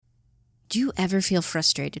Do you ever feel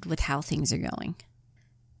frustrated with how things are going?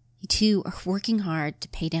 You two are working hard to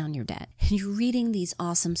pay down your debt, and you're reading these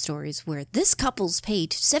awesome stories where this couple's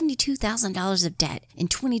paid $72,000 of debt in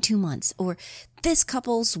 22 months, or this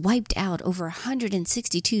couple's wiped out over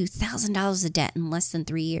 $162,000 of debt in less than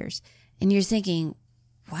 3 years. And you're thinking,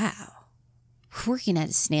 wow, we're working at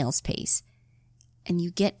a snail's pace. And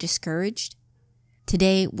you get discouraged?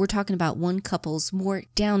 Today, we're talking about one couple's more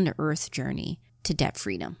down-to-earth journey to debt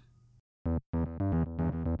freedom.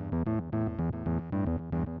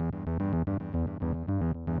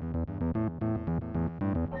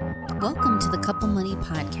 Welcome to the Couple Money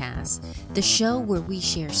Podcast, the show where we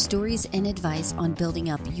share stories and advice on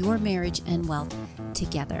building up your marriage and wealth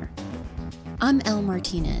together. I'm Elle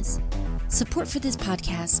Martinez. Support for this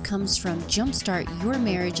podcast comes from Jumpstart Your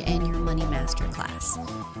Marriage and Your Money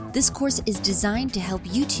Masterclass. This course is designed to help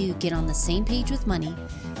you two get on the same page with money,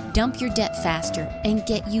 dump your debt faster, and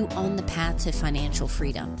get you on the path to financial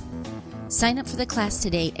freedom. Sign up for the class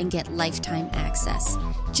today and get lifetime access.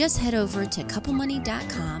 Just head over to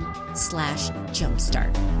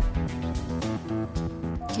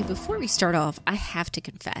couplemoney.com/jumpstart. Okay, before we start off, I have to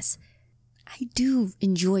confess, I do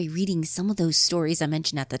enjoy reading some of those stories I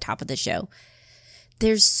mentioned at the top of the show.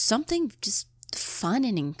 There's something just fun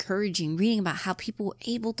and encouraging reading about how people were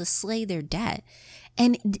able to slay their debt.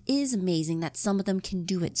 And it is amazing that some of them can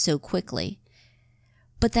do it so quickly.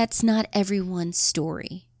 But that's not everyone's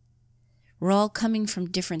story. We're all coming from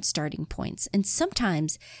different starting points. And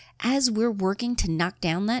sometimes, as we're working to knock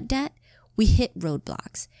down that debt, we hit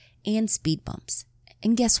roadblocks and speed bumps.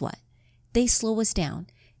 And guess what? They slow us down.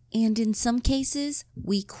 And in some cases,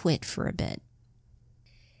 we quit for a bit.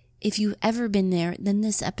 If you've ever been there, then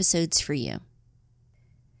this episode's for you.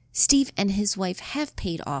 Steve and his wife have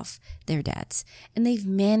paid off their debts, and they've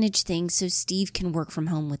managed things so Steve can work from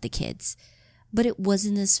home with the kids. But it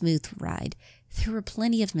wasn't a smooth ride. There were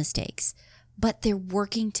plenty of mistakes, but they're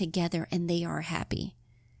working together and they are happy.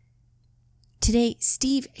 Today,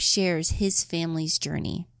 Steve shares his family's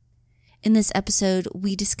journey. In this episode,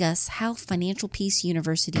 we discuss how Financial Peace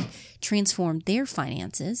University transformed their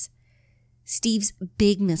finances, Steve's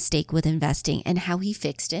big mistake with investing and how he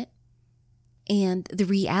fixed it, and the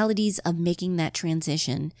realities of making that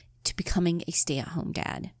transition to becoming a stay-at-home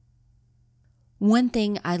dad. One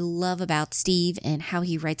thing I love about Steve and how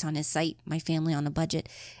he writes on his site, My Family on a Budget,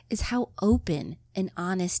 is how open and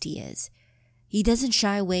honest he is. He doesn't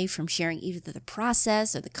shy away from sharing either the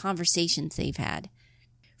process or the conversations they've had.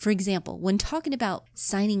 For example, when talking about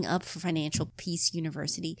signing up for Financial Peace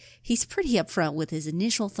University, he's pretty upfront with his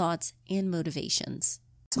initial thoughts and motivations.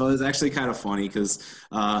 So it's actually kind of funny because,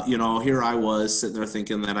 here I was sitting there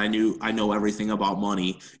thinking that I know everything about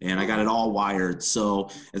money and I got it all wired. So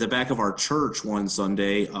at the back of our church one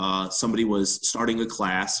Sunday, somebody was starting a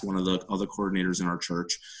class, one of the other coordinators in our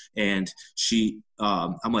church. And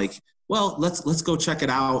I'm like, well, let's go check it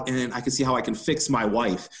out. And I can see how I can fix my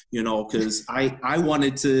wife, because I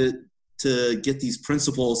wanted to get these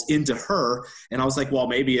principles into her. And I was like, well,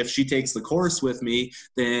 maybe if she takes the course with me,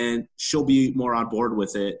 then she'll be more on board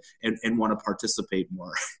with it and want to participate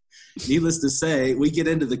more. Needless to say, we get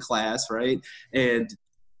into the class, right? And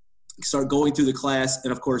start going through the class.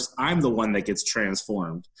 And of course, I'm the one that gets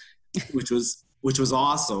transformed, which was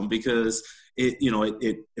awesome because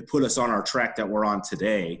it put us on our track that we're on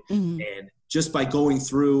today. Mm-hmm. And just by going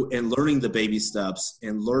through and learning the baby steps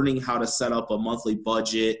and learning how to set up a monthly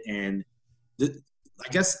budget, and I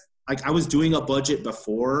guess I was doing a budget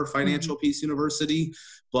before Financial Peace University,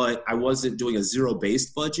 but I wasn't doing a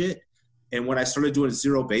zero-based budget. And when I started doing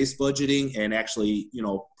zero-based budgeting and actually,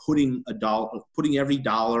 putting every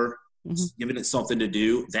dollar, giving it something to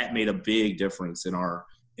do, that made a big difference in our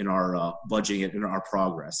budgeting and in our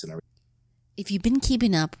progress and everything. If you've been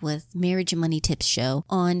keeping up with Marriage and Money Tips show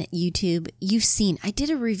on YouTube, you've seen I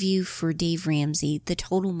did a review for Dave Ramsey, The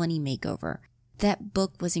Total Money Makeover. That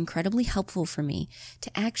book was incredibly helpful for me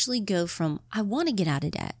to actually go from I want to get out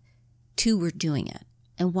of debt to we're doing it.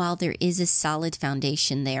 And while there is a solid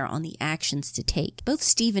foundation there on the actions to take, both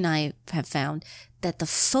Steve and I have found that the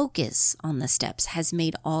focus on the steps has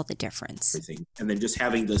made all the difference. And then just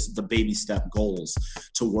having the baby step goals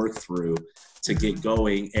to work through to get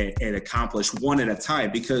going and accomplish one at a time.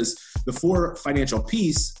 Because before Financial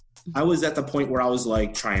Peace, I was at the point where I was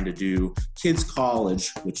like trying to do kids'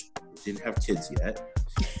 college, which didn't have kids yet.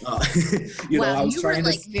 Wow, I was you were trying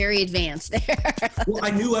like very advanced there. well,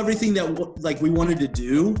 I knew everything that like we wanted to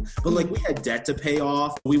do, but like we had debt to pay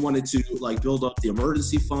off. We wanted to like build up the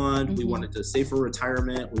emergency fund. We wanted to save for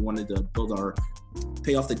retirement. We wanted to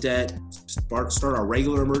pay off the debt, start our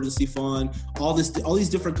regular emergency fund. All these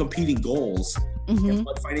different competing goals. And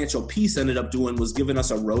what Financial Peace ended up doing was giving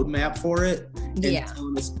us a roadmap for it and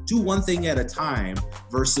telling us do one thing at a time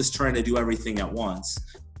versus trying to do everything at once.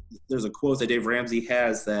 There's a quote that Dave Ramsey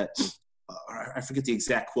has that I forget the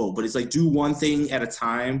exact quote, but it's like do one thing at a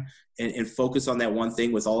time and focus on that one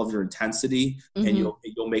thing with all of your intensity, and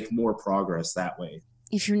you'll make more progress that way.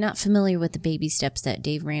 If you're not familiar with the baby steps that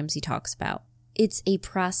Dave Ramsey talks about, it's a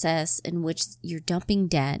process in which you're dumping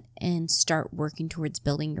debt and start working towards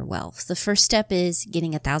building your wealth. The first step is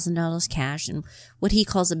getting $1,000 cash and what he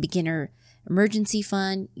calls a beginner emergency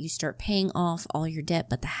fund. You start paying off all your debt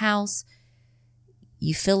but the house.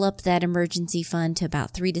 You fill up that emergency fund to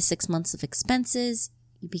about 3 to 6 months of expenses.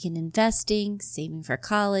 You begin investing, saving for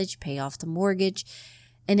college, pay off the mortgage,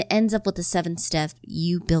 and it ends up with the seventh step,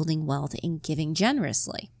 you building wealth and giving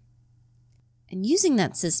generously. And using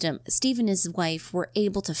that system, Steve and his wife were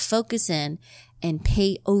able to focus in and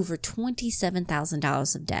pay over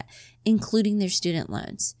 $27,000 of debt, including their student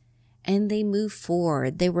loans. And they moved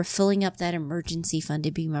forward. They were filling up that emergency fund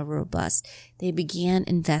to be more robust. They began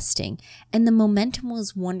investing, and the momentum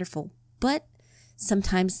was wonderful, but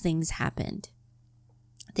sometimes things happened.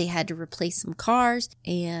 They had to replace some cars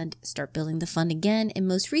and start building the fund again, and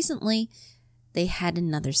most recently, they had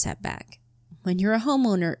another setback. When you're a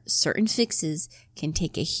homeowner, certain fixes can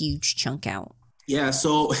take a huge chunk out. Yeah,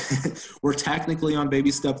 so we're technically on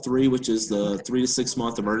baby step 3, which is the 3 to 6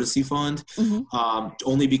 month emergency fund.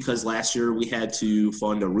 Only because last year we had to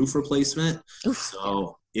fund a roof replacement.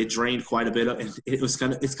 So it drained quite a bit. And it's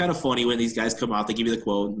kind of funny when these guys come out, they give you the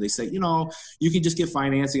quote and they say, you can just get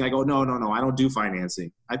financing. I go, no, I don't do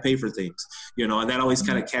financing. I pay for things, and that always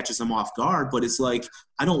kind of catches them off guard. But it's like,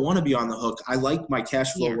 I don't want to be on the hook. I like my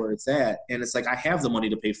cash flow where it's at. And it's like, I have the money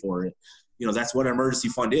to pay for it. That's what an emergency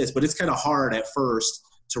fund is, but it's kind of hard at first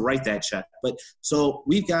to write that check. But so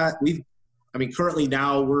currently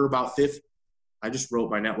now we're about 50. I just wrote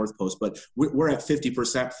my net worth post, but we're at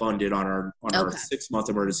 50% funded on our 6 month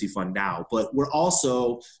emergency fund now. But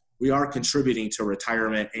we are contributing to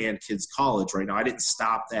retirement and kids' college right now. I didn't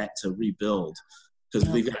stop that to rebuild because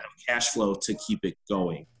we've got cash flow to keep it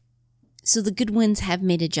going. So the Goodwins have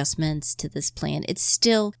made adjustments to this plan. It's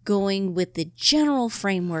still going with the general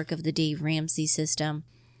framework of the Dave Ramsey system,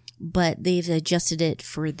 but they've adjusted it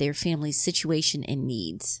for their family's situation and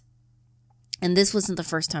needs. And this wasn't the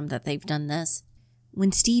first time that they've done this.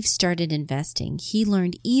 When Steve started investing, he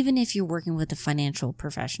learned even if you're working with a financial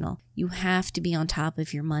professional, you have to be on top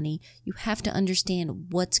of your money. You have to understand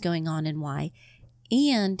what's going on and why.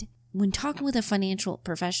 And when talking with a financial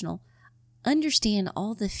professional, understand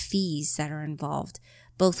all the fees that are involved,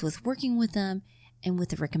 both with working with them and with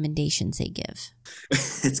the recommendations they give.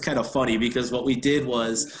 It's kind of funny because what we did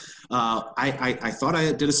was I thought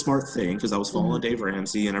I did a smart thing because I was following Dave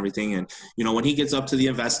Ramsey and everything. And, when he gets up to the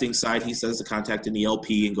investing side, he says to contact an ELP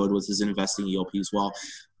and go with his investing ELP as well.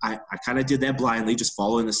 I kind of did that blindly, just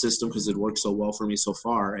following the system because it worked so well for me so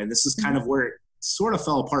far. And this is kind of where it sort of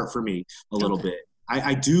fell apart for me a little bit.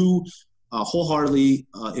 I do wholeheartedly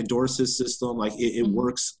endorse his system. Like it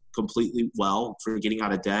works completely well for getting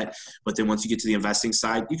out of debt. But then once you get to the investing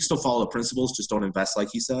side, you can still follow the principles, just don't invest like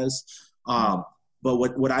he says. But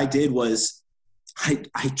what I did was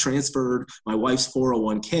I transferred my wife's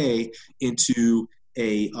 401k into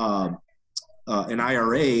an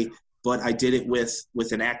IRA, but I did it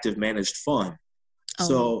with an active managed fund.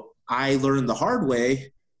 So I learned the hard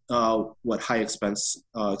way what high expense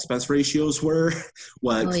ratios were,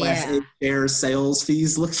 what Class A share sales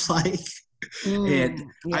fees looked like. And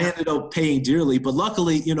I ended up paying dearly, but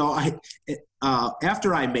luckily,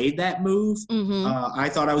 after I made that move, I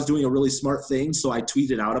thought I was doing a really smart thing. So I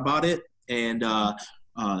tweeted out about it, and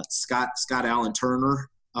Scott Allen Turner.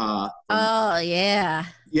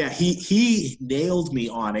 He nailed me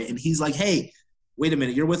on it. And he's like, hey, wait a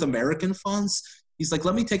minute, you're with American Funds? He's like,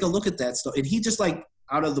 let me take a look at that stuff. And he just like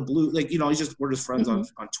out of the blue, like, we're just friends on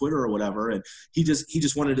Twitter or whatever. And he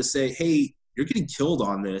just wanted to say, hey, you're getting killed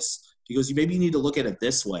on this. He goes, maybe you need to look at it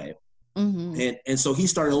this way. And so he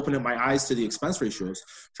started opening my eyes to the expense ratios.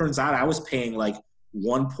 Turns out I was paying like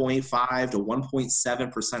 1.5 to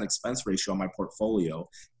 1.7% expense ratio on my portfolio.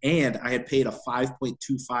 And I had paid a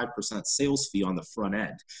 5.25% sales fee on the front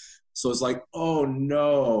end. So it's like, oh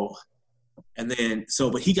no. And then,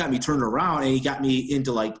 but he got me turned around and he got me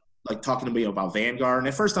into like talking to me about Vanguard. And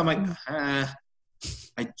at first I'm like,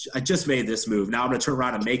 I just made this move. Now I'm going to turn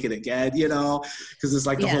around and make it again, because it's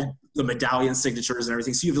like the medallion signatures and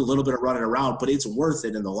everything. So you have a little bit of running around, but it's worth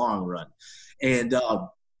it in the long run. And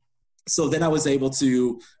so then I was able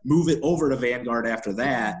to move it over to Vanguard after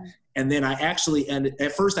that. And then I actually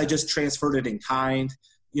at first I just transferred it in kind,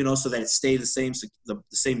 so that it stayed the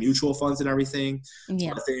same mutual funds and everything.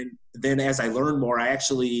 Yeah. But then as I learned more, I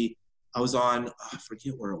was on, I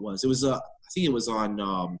forget where it was. It was, I think it was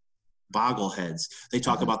on Boggleheads. They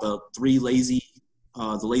talk about the lazy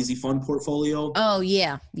fund portfolio. Oh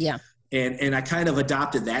yeah. Yeah. And I kind of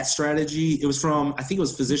adopted that strategy. It was from, I think it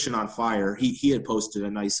was Physician on Fire. He had posted a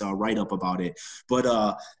nice write-up about it. But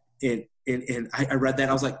and I read that and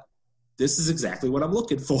I was like, this is exactly what I'm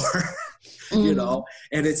looking for.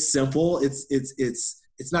 And it's simple.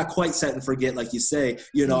 It's not quite set and forget, like you say,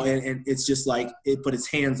 and it's just like but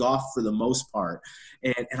it's hands off for the most part.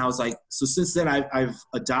 And I was like, so since then I've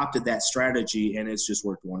adopted that strategy and it's just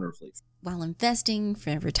worked wonderfully. While investing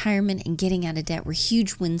for retirement and getting out of debt were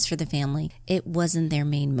huge wins for the family, it wasn't their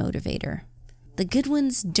main motivator. The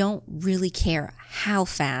Goodwins don't really care how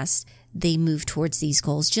fast they move towards these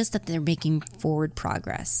goals, just that they're making forward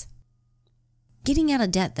progress. Getting out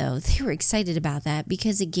of debt, though, they were excited about that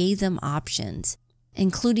because it gave them options,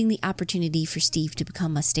 including the opportunity for Steve to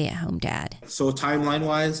become a stay-at-home dad. So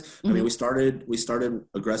timeline-wise, I mean, we started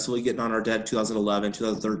aggressively getting on our debt in 2011.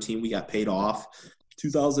 2013, we got paid off.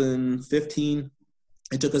 2015,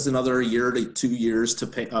 it took us another year to 2 years to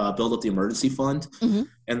build up the emergency fund. Mm-hmm.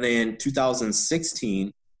 And then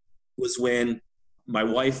 2016 was when my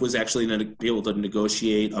wife was actually going to be able to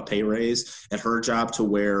negotiate a pay raise at her job to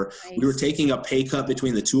where we were taking a pay cut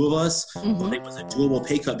between the two of us. Mm-hmm. But it was a doable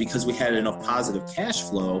pay cut because we had enough positive cash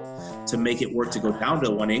flow to make it work to go down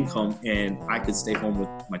to one income, and I could stay home with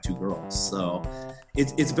my two girls. So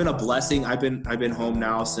it's been a blessing. I've been home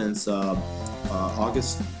now since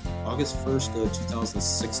August 1st of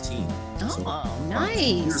 2016. Oh, so nice.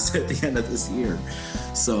 Years at the end of this year.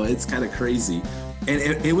 So it's kind of crazy. And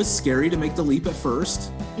it was scary to make the leap at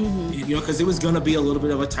first, because it was going to be a little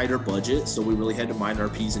bit of a tighter budget. So we really had to mind our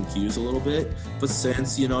P's and Q's a little bit. But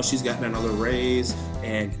since, she's gotten another raise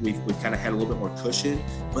and we've kind of had a little bit more cushion.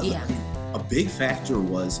 But a big factor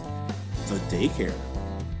was the daycare.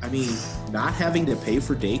 I mean, not having to pay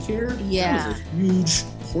for daycare, that was a huge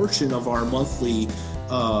portion of our monthly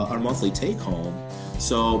take home.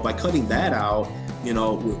 So by cutting that out,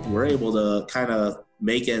 we're able to kind of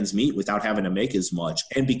make ends meet without having to make as much.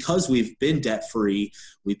 And because we've been debt free,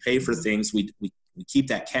 we pay for things, we keep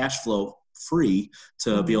that cash flow free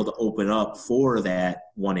to be able to open up for that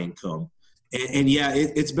one income. And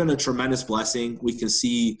it's been a tremendous blessing. We can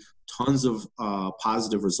see tons of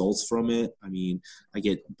positive results from it. I mean, I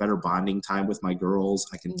get better bonding time with my girls.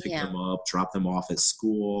 I can pick them up, drop them off at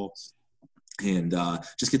school, and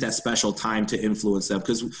just get that special time to influence them,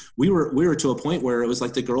 because we were to a point where it was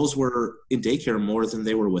like the girls were in daycare more than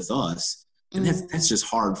they were with us, and that's just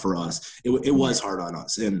hard for us. It was hard on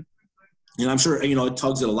us, and I'm sure it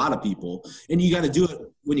tugs at a lot of people, and you got to do it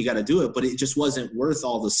when you got to do it, but it just wasn't worth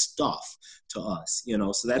all the stuff to us,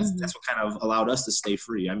 so that's what kind of allowed us to stay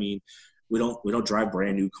free. I mean, we don't drive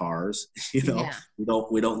brand new cars, we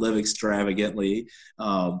don't live extravagantly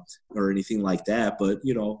or anything like that. But,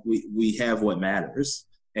 we have what matters,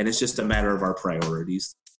 and it's just a matter of our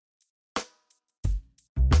priorities.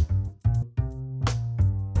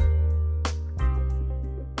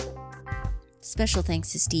 Special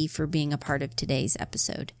thanks to Steve for being a part of today's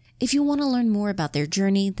episode. If you want to learn more about their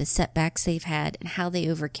journey, the setbacks they've had, and how they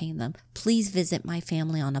overcame them, please visit My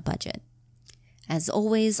Family on a Budget. As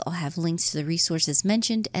always, I'll have links to the resources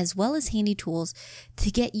mentioned, as well as handy tools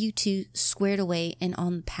to get you to squared away and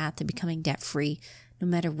on the path to becoming debt-free, no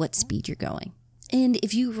matter what speed you're going. And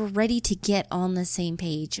if you were ready to get on the same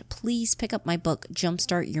page, please pick up my book,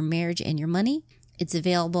 Jumpstart Your Marriage and Your Money. It's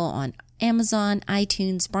available on Amazon,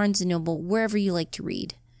 iTunes, Barnes & Noble, wherever you like to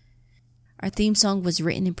read. Our theme song was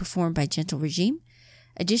written and performed by Gentle Regime.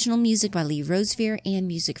 Additional music by Lee Rosevere and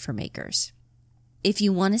Music for Makers. If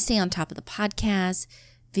you want to stay on top of the podcast,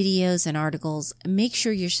 videos, and articles, make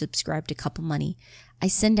sure you're subscribed to Couple Money. I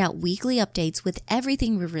send out weekly updates with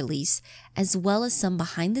everything we release, as well as some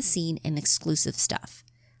behind-the-scene and exclusive stuff.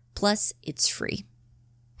 Plus, it's free.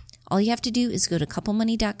 All you have to do is go to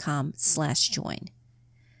couplemoney.com/join.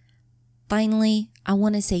 Finally, I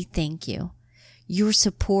want to say thank you. Your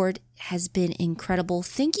support has been incredible.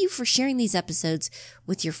 Thank you for sharing these episodes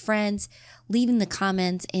with your friends, leaving the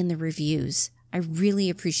comments and the reviews. I really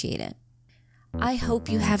appreciate it. I hope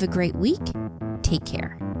you have a great week. Take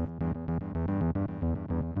care.